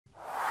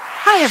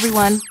Hi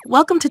everyone,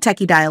 welcome to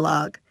Techie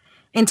Dialogue.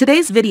 In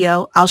today's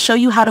video, I'll show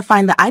you how to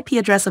find the IP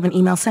address of an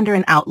email sender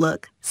in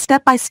Outlook,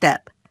 step by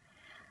step.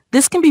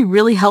 This can be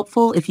really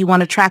helpful if you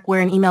want to track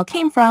where an email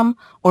came from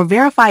or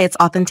verify its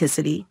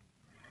authenticity.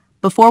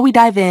 Before we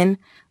dive in,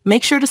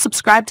 make sure to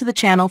subscribe to the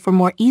channel for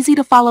more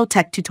easy-to-follow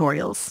tech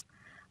tutorials.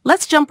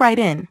 Let's jump right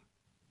in.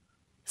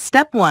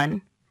 Step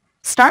 1.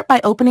 Start by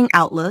opening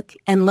Outlook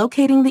and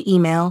locating the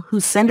email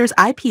whose sender's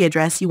IP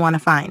address you want to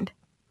find.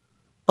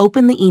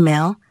 Open the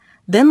email,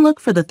 then look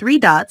for the three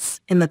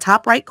dots in the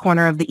top right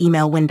corner of the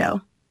email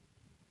window.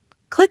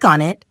 Click on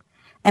it,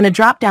 and a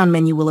drop-down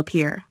menu will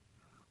appear.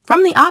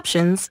 From the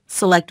options,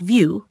 select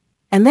View,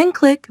 and then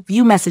click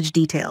View Message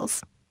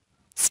Details.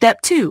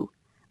 Step 2.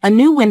 A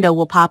new window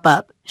will pop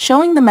up,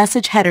 showing the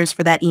message headers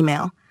for that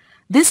email.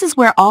 This is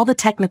where all the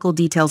technical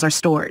details are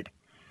stored.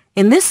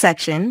 In this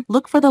section,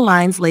 look for the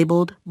lines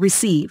labeled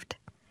Received.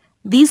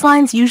 These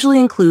lines usually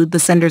include the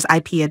sender's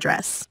IP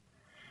address.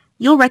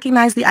 You'll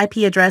recognize the IP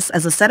address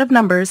as a set of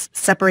numbers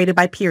separated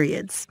by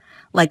periods,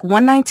 like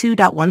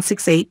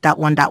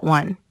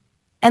 192.168.1.1.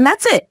 And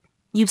that's it!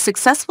 You've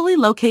successfully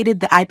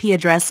located the IP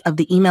address of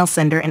the email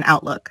sender in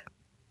Outlook.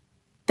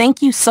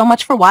 Thank you so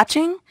much for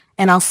watching,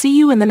 and I'll see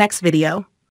you in the next video.